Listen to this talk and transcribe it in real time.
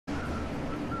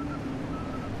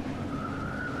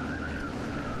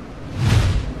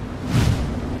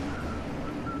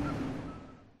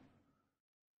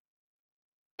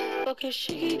Okay,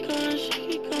 she keep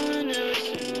calling every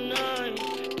single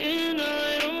night. And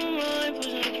I don't mind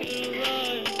pushing you to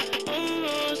lie. Oh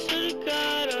no, swear to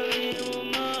God, I really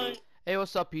don't mind. Hey,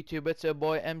 what's up YouTube? It's your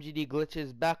boy MGD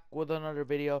Glitches back with another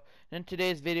video. In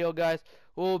today's video, guys,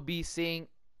 we'll be seeing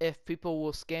if people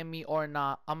will scam me or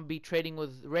not. I'm gonna be trading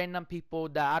with random people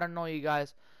that I don't know you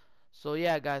guys. So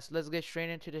yeah, guys, let's get straight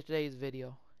into today's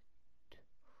video.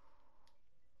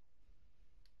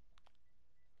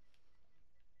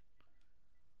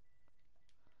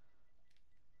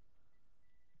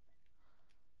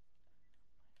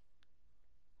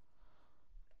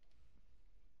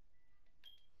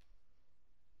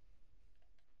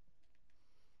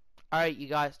 Alright, you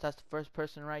guys, that's the first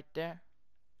person right there.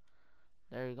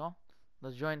 There you go.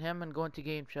 Let's join him and go into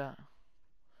game chat.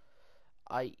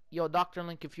 Yo, Dr.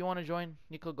 Link, if you want to join,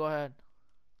 you could go ahead.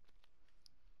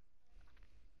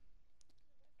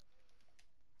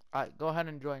 Alright, go ahead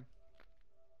and join.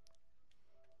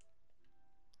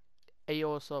 Hey,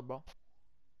 yo, what's up, bro?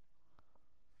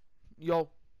 Yo.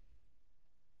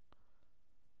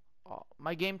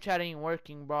 My game chat ain't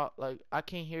working, bro. Like, I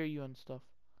can't hear you and stuff.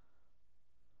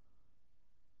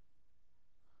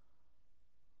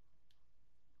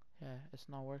 Yeah, it's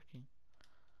not working.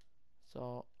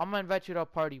 So, I'm gonna invite you to a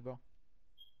party, bro.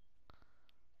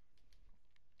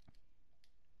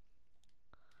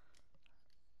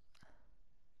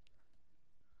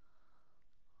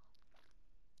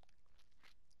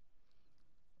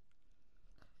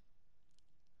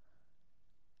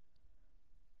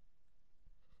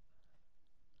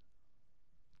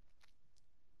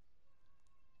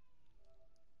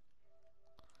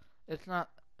 It's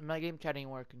not, my game chat ain't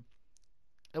working.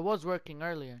 It was working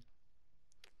earlier.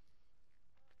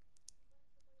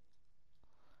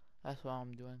 That's what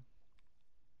I'm doing.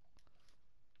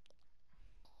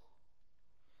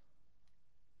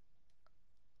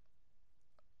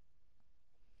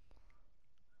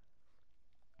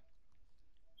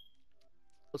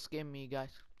 Don't scam me, guys.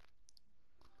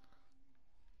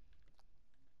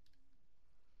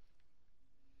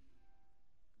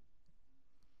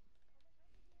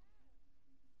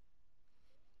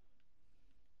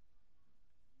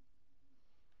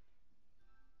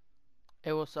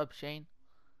 Hey, what's up, Shane?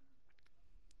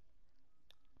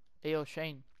 Hey, yo,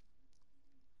 Shane.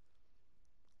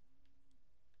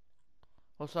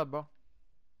 What's up, bro?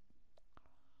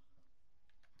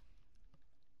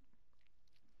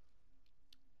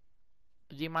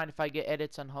 Do you mind if I get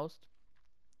edits on host?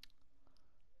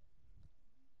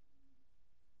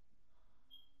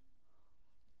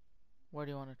 Where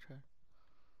do you want to trade?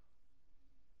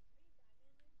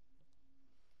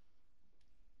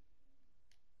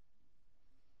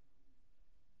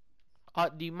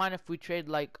 Do you mind if we trade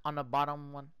like on the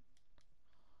bottom one?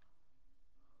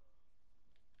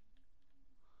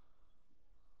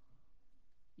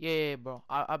 Yeah, yeah, yeah, bro.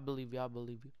 I believe you. I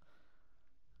believe you.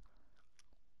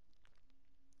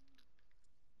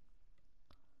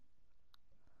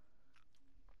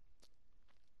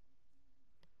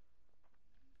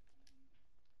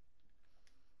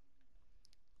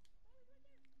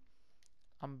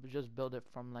 I'm just build it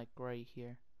from like right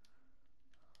here.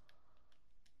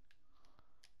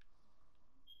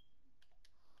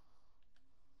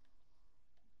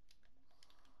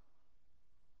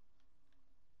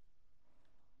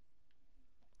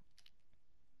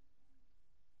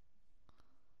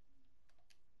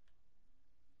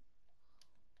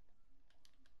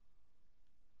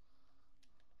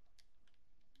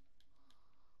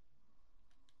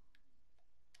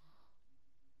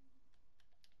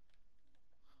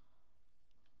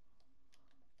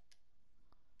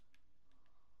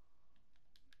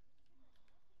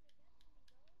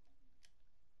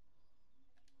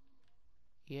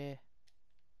 Yeah.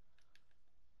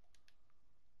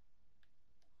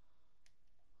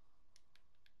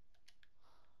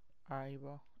 Alright,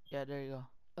 bro. Yeah, there you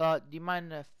go. Do you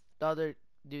mind if the other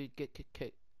dude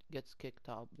gets kicked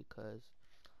out because?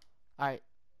 Alright.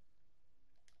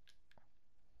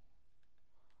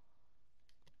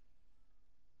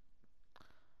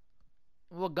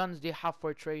 What guns do you have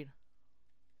for trade?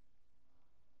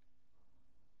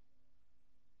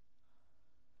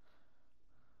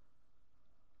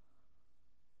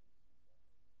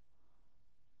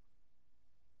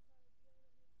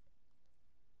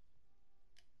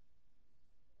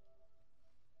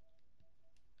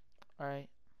 Alright.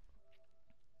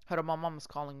 Hold on, my mom is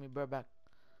calling me. Bro, back.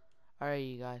 Alright,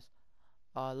 you guys.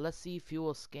 Let's see if he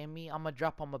will scam me. I'm gonna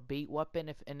drop him a bait weapon.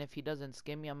 If he doesn't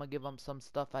scam me, I'm gonna give him some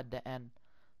stuff at the end.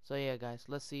 So yeah, guys.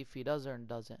 Let's see if he does or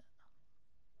doesn't.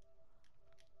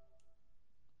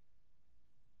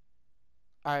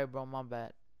 Alright, bro. My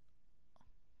bad.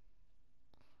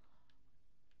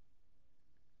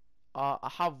 I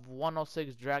have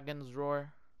 106 Dragon's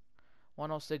Roar,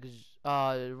 106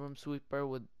 Room Sweeper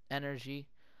with energy.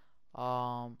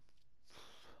 Um,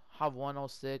 have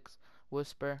 106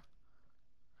 Whisper.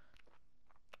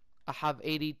 I have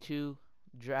 82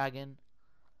 Dragon,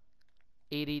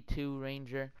 82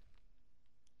 Ranger,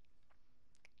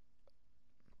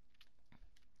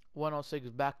 106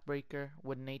 Backbreaker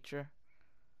with Nature.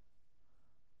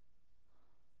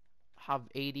 Have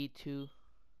 82,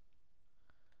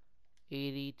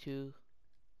 82,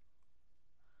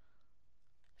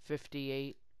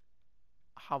 58.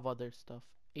 Have other stuff.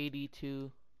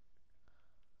 82,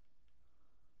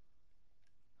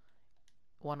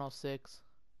 106,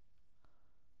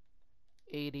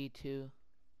 82,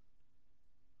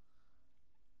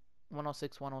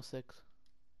 106, 106.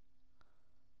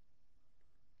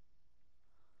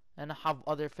 And I have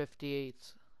other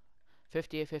 58s.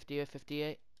 58, 58,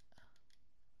 58.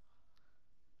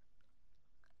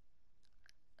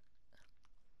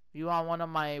 You want one of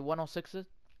my 106s?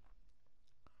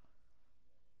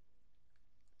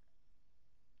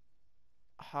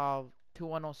 I have two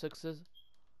 106s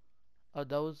of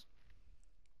those.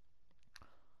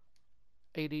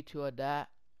 82 of that.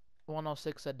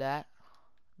 106 of that.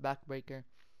 Backbreaker.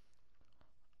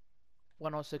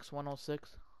 106,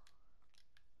 106.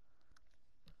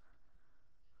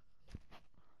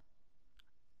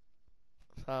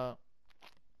 So,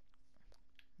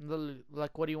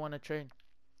 like, what do you want to trade?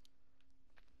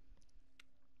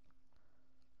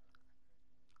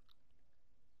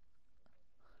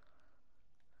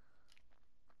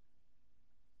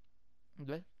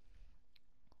 Okay.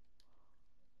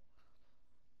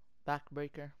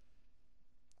 Backbreaker.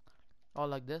 Oh,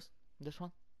 like this? This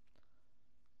one?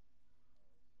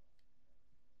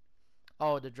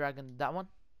 Oh, the dragon. That one?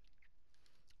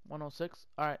 106.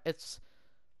 Alright, it's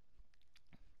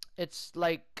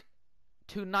like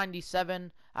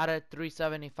 297 out of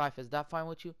 375. Is that fine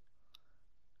with you?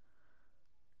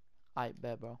 I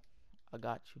bet, bro. I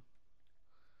got you.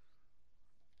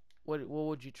 What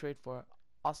would you trade for?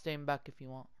 I'll stay in back if you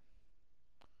want.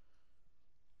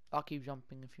 I'll keep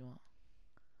jumping if you want.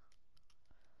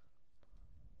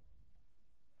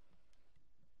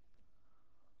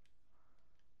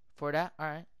 For that?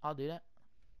 Alright, I'll do that.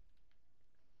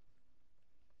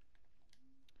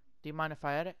 Do you mind if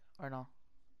I edit or no?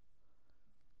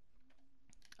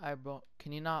 Alright, bro.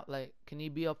 Can you not, like, can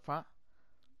you be up front?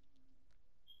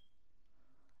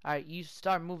 Alright, you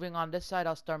start moving on this side,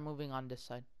 I'll start moving on this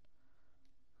side.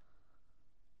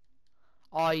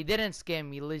 Oh, you didn't scam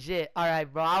me, legit.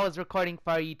 Alright, bro. I was recording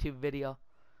for a YouTube video.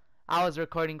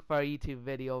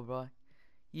 Bro.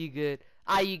 You good.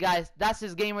 Alright, you guys. That's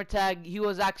his gamer tag. He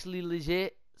was actually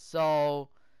legit. So,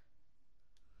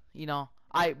 you know.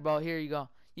 Alright, bro. Here you go.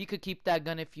 You could keep that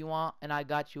gun if you want, and I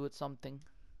got you with something.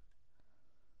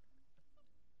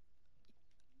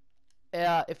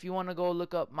 Yeah, if you want to go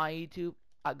look up my YouTube,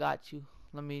 I got you.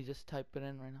 Let me just type it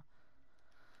in right now.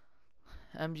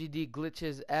 MGD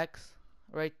Glitches X.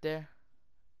 Right there.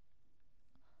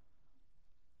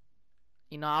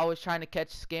 You know, I was trying to catch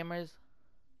scammers,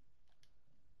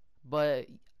 but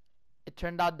it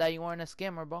turned out that you weren't a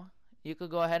scammer, bro. You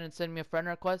could go ahead and send me a friend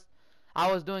request. I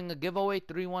was doing a giveaway,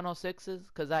 3 106s,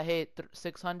 because I hit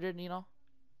 600, you know.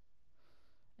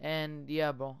 And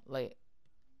yeah, bro, like,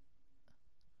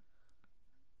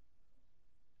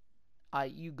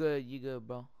 you good,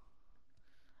 bro.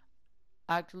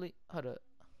 Actually, hold up.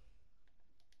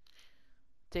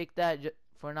 Take that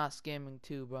for not scamming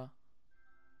too, bro.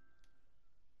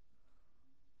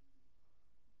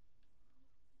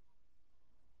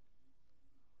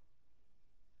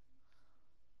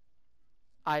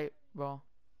 Bro,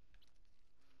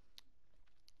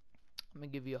 I'm gonna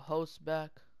give you a host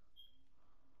back.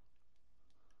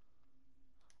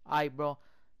 Bro,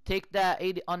 take that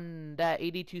 80 on that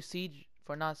 82 siege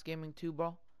for not scamming too,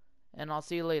 bro. And I'll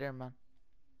see you later, man.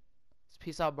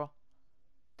 Peace out, bro.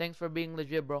 Thanks for being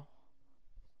legit, bro.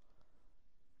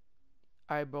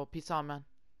 Alright, bro. Peace out, man.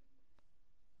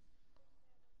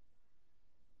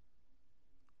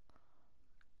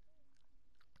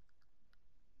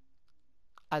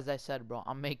 As I said, bro,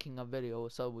 I'm making a video.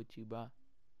 What's up with you, bro?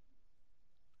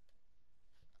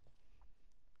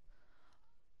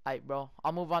 Alright, bro.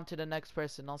 I'll move on to the next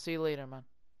person. I'll see you later, man.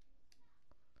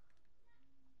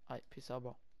 Alright, peace out,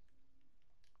 bro.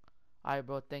 Alright,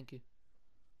 bro. Thank you.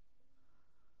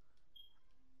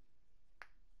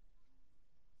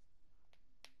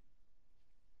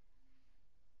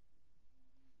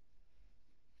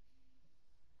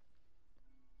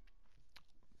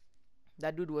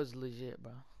 That dude was legit,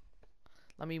 bro.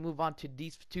 Let me move on to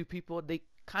these two people. They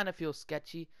kind of feel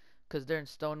sketchy because they're in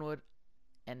Stonewood.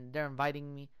 and they're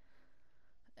inviting me.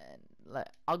 And like,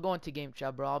 I'll go into game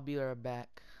chat, bro. I'll be right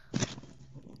back.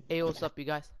 Hey, what's up, you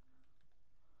guys?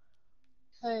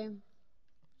 Hey,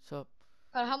 So,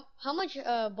 how much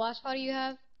blast powder you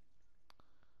have?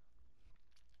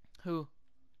 who?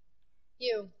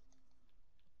 You.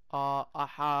 I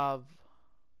have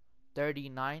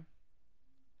 39.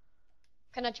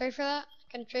 Can I trade for that?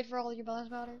 Can I trade for all your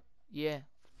blast powder? Yeah.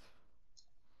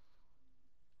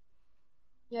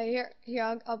 Yeah, here,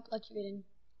 I'll let you get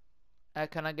in.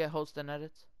 Can I get host and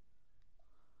edits?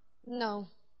 No,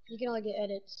 you can only get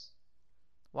edits.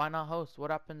 Why not host?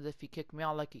 What happens if you kick me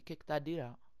out like you kicked that dude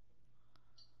out?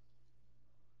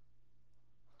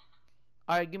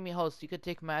 Alright, give me host. You could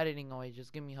take my editing away.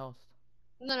 Just give me host.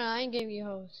 No, I ain't giving you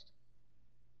host.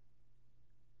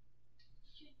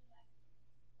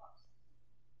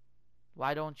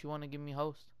 Why don't you want to give me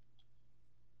host?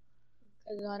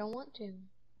 Cause I don't want to.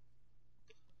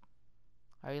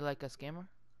 Are you like a scammer?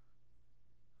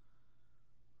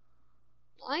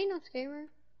 I ain't no scammer.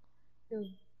 Dude.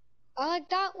 I like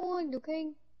that one,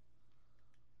 okay?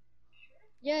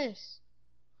 Yes.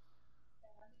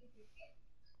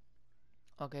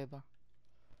 Okay, bro.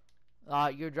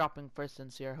 You're dropping first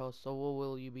since you're host, so what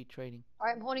will you be trading?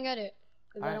 Alright, I'm holding edit.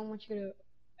 Cause I Alright. don't want you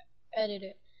to edit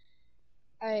it.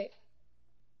 Alright.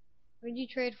 What did you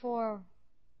trade for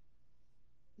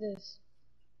this?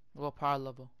 What power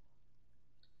level?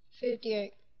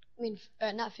 58. I mean,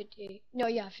 not 58. No,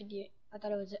 yeah, 58. I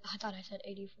thought I said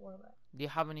 84, but Do you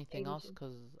have anything else? 82.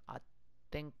 Cause I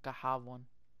think I have one.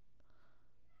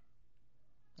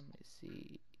 Let me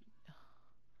see.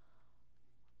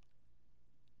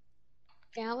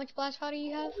 Okay, how much blast powder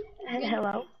you have?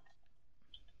 Hello.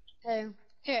 Hey,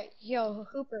 here, yo,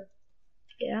 Hooper.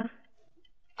 Yeah.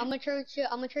 I'm gonna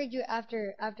trade you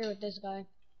after with this guy.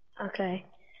 Okay.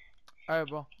 Alright,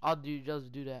 bro.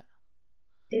 Just do that.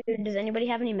 Dude, does anybody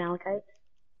have any malachite?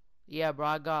 Yeah, bro.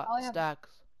 I got I have- stacks.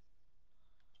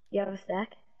 You have a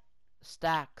stack?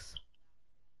 Stacks.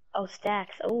 Oh,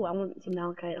 stacks. Oh, I want some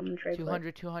malachite. I'm gonna trade for it.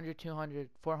 200, 200, 200.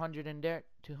 400 in there.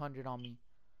 200 on me.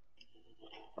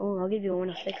 Oh, I'll give you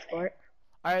 106 for it.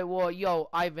 Alright, well, yo,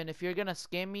 Ivan, if you're gonna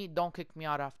scam me, don't kick me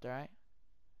out after, alright?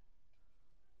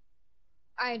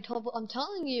 I'm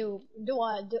telling you, do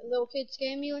little kids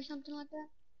scam you or something like that?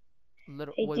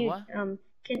 Hey, Wait, dude. what?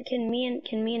 Can me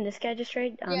and this guy just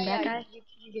trade? That guy.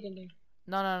 You get in there.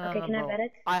 No, Okay, can I have bro.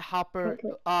 edits? I Hopper.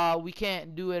 Can- We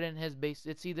can't do it in his base.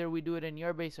 It's either we do it in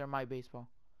your base or my base, bro.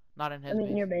 Not in his I mean,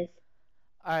 base. your base.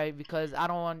 Alright, because I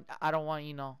don't want,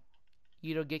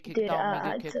 you to get kicked Dude, out,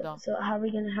 me get kicked out. so how are we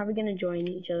gonna join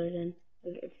each other then?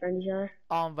 Like, friend each other?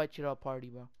 I'll invite you to a party,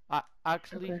 bro.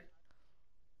 Actually, Okay.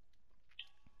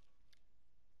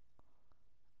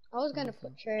 I was Let gonna me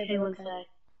put see. trade, Hey, but one okay. sec.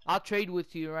 I'll trade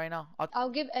with you right now. I'll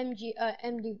give MD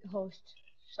host,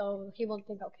 so he won't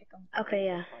think I'll kick him. Okay,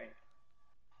 yeah.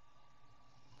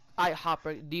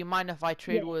 Hopper, do you mind if I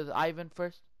trade Yeah. with Ivan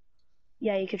first?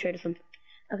 Yeah, you can trade with him.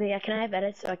 Okay, yeah, can I have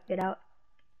edits so I can get out?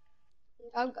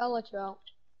 I'll let you out.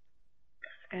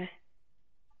 Okay.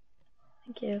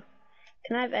 Thank you.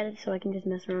 Can I have edits so I can just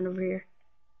mess around over here?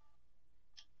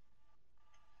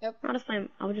 Yep. I'll just find.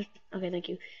 I'll just. Okay, thank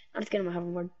you. I'll just get on my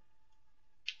hoverboard.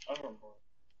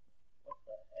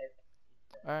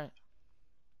 Alright.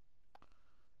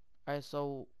 Alright,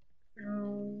 so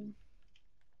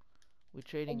we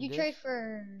trading You this. trade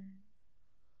for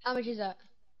how much is that?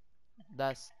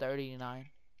 That's 39.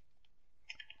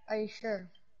 Are you sure?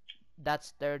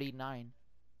 That's 39.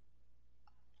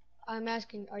 I'm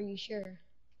asking, are you sure?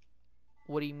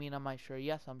 What do you mean, am I sure?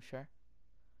 Yes, I'm sure.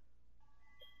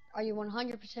 Are you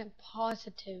 100%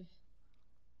 positive?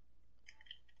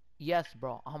 Yes,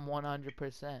 bro. I'm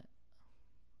 100%.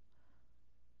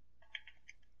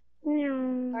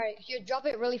 Alright, here, drop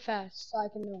it really fast so I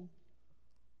can know.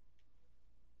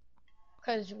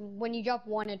 Because when you drop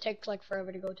one, it takes like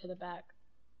forever to go to the back.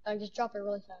 Like, just drop it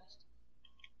really fast.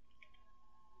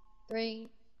 3.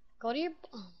 Go to your...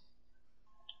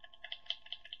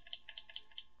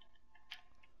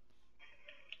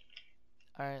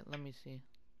 Alright, let me see.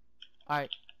 Alright.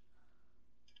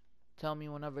 Tell me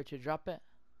whenever to drop it.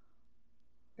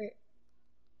 Wait.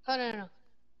 Oh, no.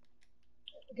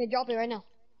 Okay, drop it right now.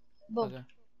 Boom. Okay.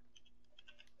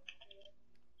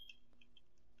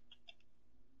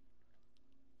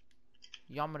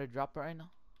 You want me to drop it right now?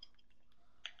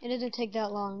 It doesn't take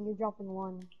that long. You're dropping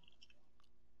one.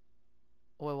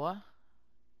 Wait, what?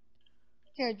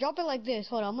 Here, drop it like this.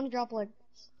 Hold on, I'm gonna drop it like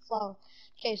flower.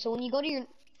 Okay, so when you go to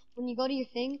your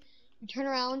thing, you turn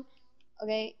around,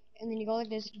 okay, and then you go like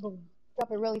this. Boom.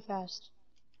 Drop it really fast.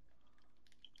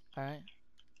 Alright.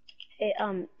 Hey,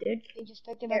 dude. You just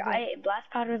picked it Here, back up. blast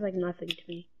powder is like nothing to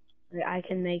me. Like I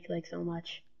can make like so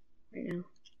much right now.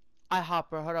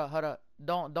 Hopper, hold up.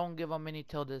 Don't give him any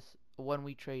till this when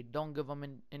we trade. Don't give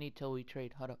him any till we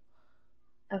trade. Hold up.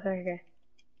 Okay.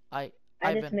 I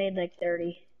Ivan. just made like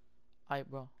 30. Alright,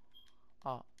 bro.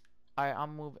 Alright,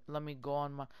 I'm moving. Let me go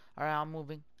on my. Alright, I'm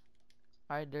moving.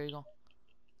 Alright, there you go.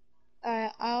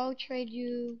 Alright, I'll trade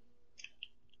you.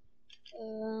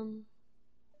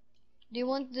 Do you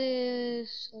want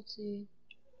this? Let's see.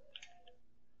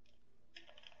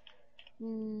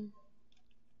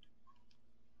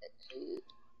 Let's see.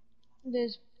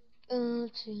 This.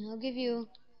 Let's see. I'll give you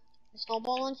a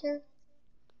snowball launcher.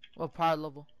 What power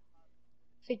level?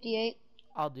 58.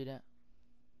 I'll do that.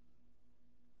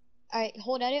 Alright,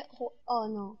 hold at it. Oh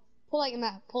no. Pull out your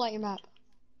map. Pull out your map.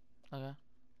 Okay.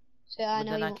 So I But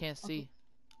know then you. I can't see.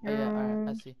 Okay. Oh, yeah,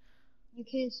 alright, I see. You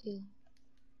can't see.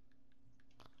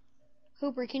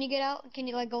 Hooper, can you get out? Can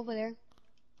you like go over there?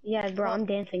 Yeah, bro, I'm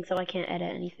dancing, so I can't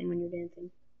edit anything when you're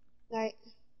dancing. Alright.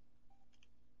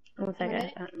 One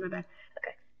second. My bad.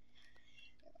 Okay.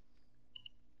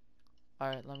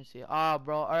 Alright, let me see. Ah,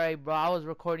 bro. Alright, bro. I was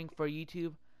recording for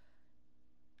YouTube.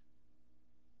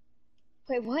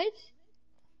 Wait, what?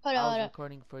 Hold I on, was hold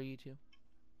recording for YouTube.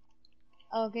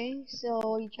 on. Okay,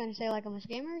 so you trying to say like I'm a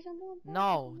scammer or something?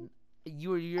 No,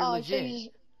 you're Oh, legit. so you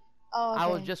just. Oh, okay. I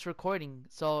was just recording,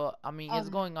 so I mean it's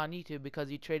Okay. going on YouTube because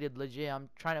you traded legit. I'm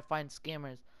trying to find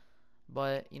scammers,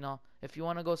 but you know, if you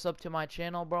want to go sub to my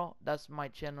channel, bro, that's my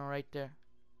channel right there.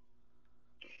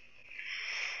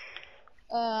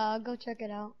 I'll go check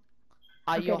it out.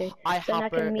 Okay, dude. So not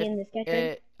Hopper. gonna be in this guy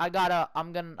thing?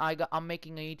 I'm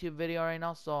making a YouTube video right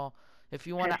now, so if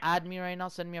you want to Okay. add me right now,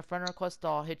 send me a friend request.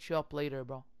 I'll hit you up later,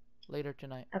 bro. Later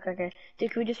tonight. Okay.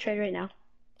 Dude, can we just trade right now?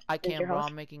 I Is your can, bro. host?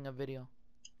 I'm making a video.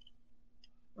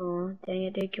 Oh, dang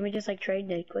it, dude. Can we just like trade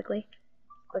quickly?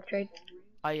 Quick trade?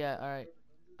 Yeah, alright.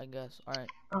 I guess. Alright.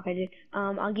 Okay, dude.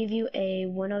 I'll give you a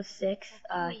 106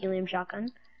 helium shotgun.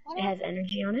 It has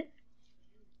energy on it.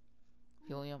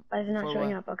 Helium. Why is it not For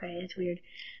showing what? up? Okay, it's weird.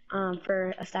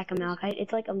 For a stack of malachite,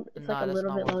 it's like a Nah, that's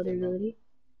little not bit worth low it, bro. durability.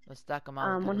 The stack of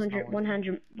malachite is not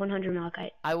 100, worth it. 100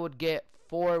 malachite. I would get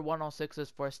 4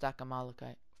 106s for a stack of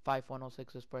malachite. 5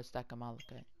 106s for a stack of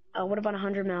malachite. What about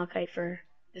 100 malachite for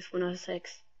this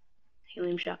 106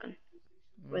 helium shotgun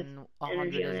with 100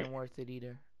 energy on it? isn't worth it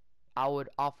either. I would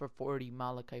offer 40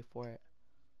 malachite for it.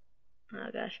 Oh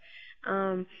gosh.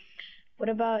 What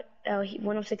about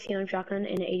 106 helium shotgun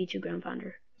and an 82 ground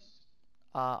pounder?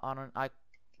 I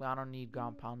don't need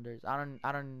ground pounders. I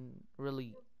don't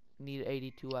really need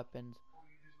 82 weapons.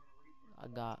 I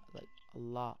got like a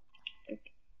lot.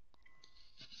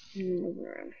 Moving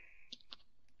around.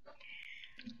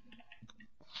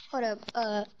 Hold up.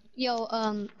 Yo,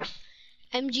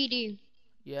 MGD.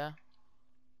 Yeah.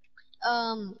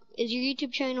 Is your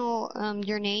YouTube channel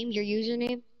your name, your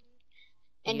username?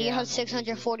 And do you Yeah, have I'm the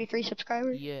user. 643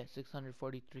 subscribers? Yeah,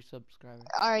 643 subscribers.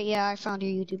 Alright, yeah, I found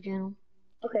your YouTube channel.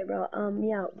 Okay, bro.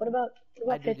 Yeah. What about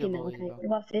I do 50 giveaways, malachite? bro. What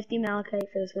about 50 malachite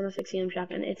for this 106 helium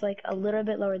shotgun? It's like a little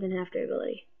bit lower than half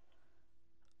durability.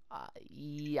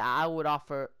 Yeah, I would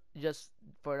offer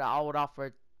I would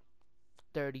offer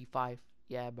 35.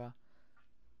 Yeah, bro.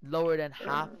 Lower than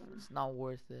half, it's not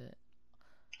worth it.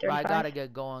 But I 35? gotta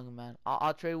get going, man.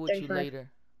 I'll trade with 35. you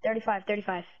later. 35.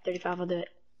 I'll do it.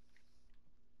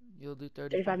 You'll do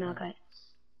 35 35. malachite.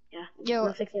 Yeah. Yo,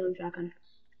 106 helium shotgun.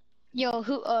 yo,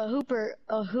 Hooper,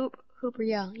 Hooper,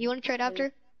 yeah. You want to trade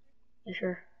after? Yeah,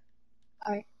 sure.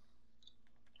 Alright.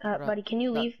 Right. Buddy, can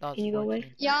you leave? That Can you go away?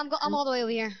 14. Yeah, I'm all the way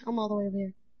over here. I'm all the way over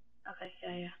here. Okay,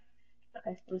 yeah.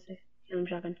 Okay, 106 helium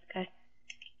shotgun. Okay.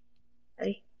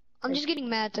 Ready? I'm just getting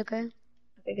mad, okay?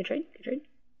 Okay, good trade.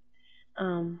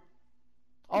 Oh,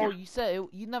 Yeah.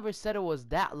 you never said it was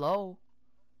that low.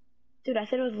 Dude, I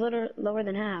said it was lower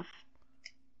than half.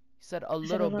 You said a I said it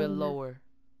little was bit lower than that. lower.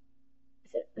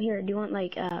 Here, do you want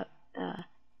like 5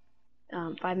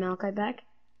 malachite back?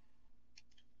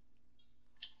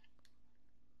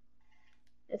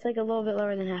 It's like a little bit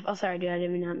lower than half. Oh, sorry, dude. I did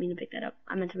not mean to pick that up.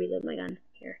 I meant to reload my gun.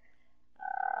 Here,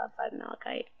 5 malachite.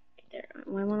 Right there.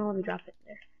 Why won't it let me drop it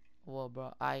there? Well,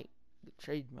 bro, I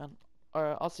trade, man.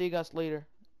 Alright, I'll see you guys later.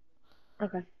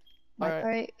 Okay.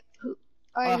 Alright.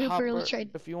 Alright, Hooper, Hopper, let's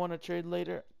trade. if you want to trade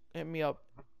later, hit me up.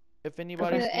 If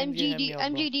anybody Okay. scams you, hit me up, bro.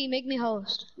 MGD, make me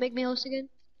host. Make me host again.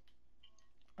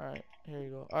 Alright, here you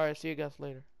go. Alright, see you guys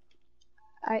later.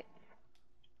 Alright.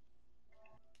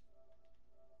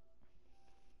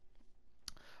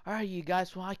 Alright, you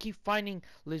guys. Well, I keep finding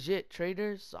legit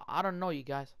traders. So I don't know, you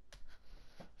guys.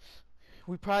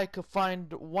 We probably could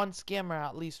find one scammer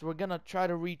at least. We're gonna try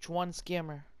to reach one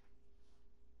scammer.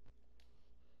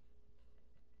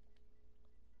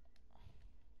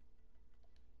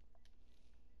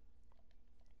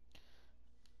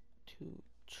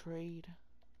 trade.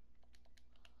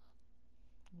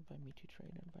 Invite me to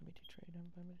trade. Invite me to trade.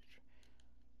 Invite me to trade.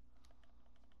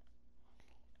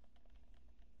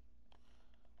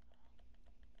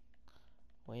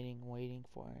 Waiting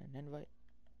for an invite.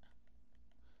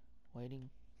 Waiting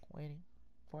for an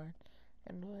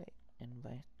invite.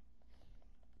 Waiting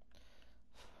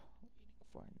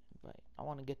for an invite. I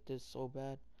want to get this so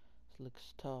bad. This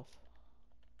looks tough.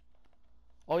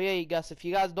 Oh yeah, you guys, if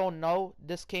you guys don't know,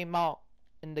 this came out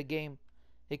in the game.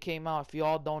 It came out if you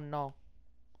all don't know.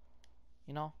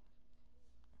 You know?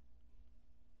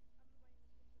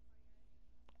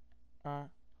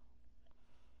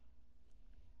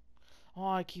 Oh,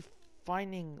 I keep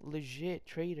finding legit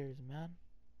traders, man.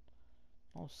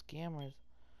 No scammers.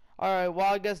 Alright,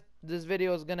 well, I guess this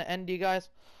video is gonna end, you guys.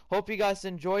 Hope you guys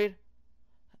enjoyed.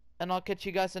 And I'll catch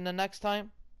you guys in the next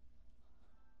time.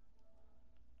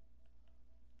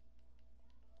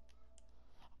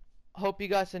 Hope you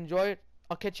guys enjoyed.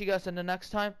 I'll catch you guys in the next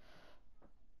time.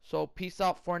 So, peace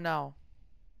out for now.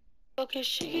 Okay,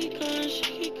 she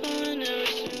gone every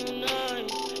single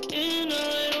night.